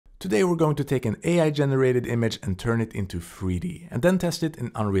Today we're going to take an AI-generated image and turn it into 3D, and then test it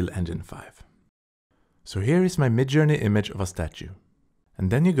in Unreal Engine 5. So here is my Midjourney image of a statue.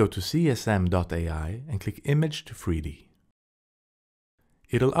 And then you go to csm.ai and click Image to 3D.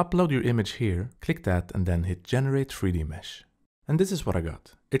 It'll upload your image here, click that and then hit Generate 3D Mesh. And this is what I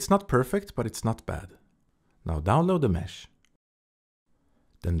got. It's not perfect, but it's not bad. Now download the mesh.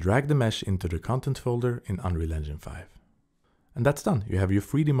 Then drag the mesh into the content folder in Unreal Engine 5. And that's done. You have your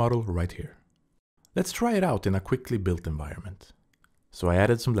 3D model right here. Let's try it out in a quickly built environment. So I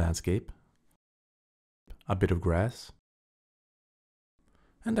added some landscape, a bit of grass,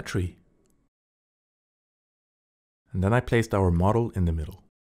 and a tree. And then I placed our model in the middle.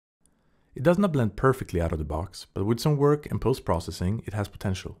 It does not blend perfectly out of the box, but with some work and post-processing, it has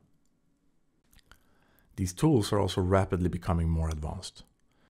potential. These tools are also rapidly becoming more advanced.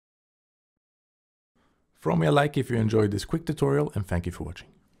 Throw me a like if you enjoyed this quick tutorial, and thank you for watching.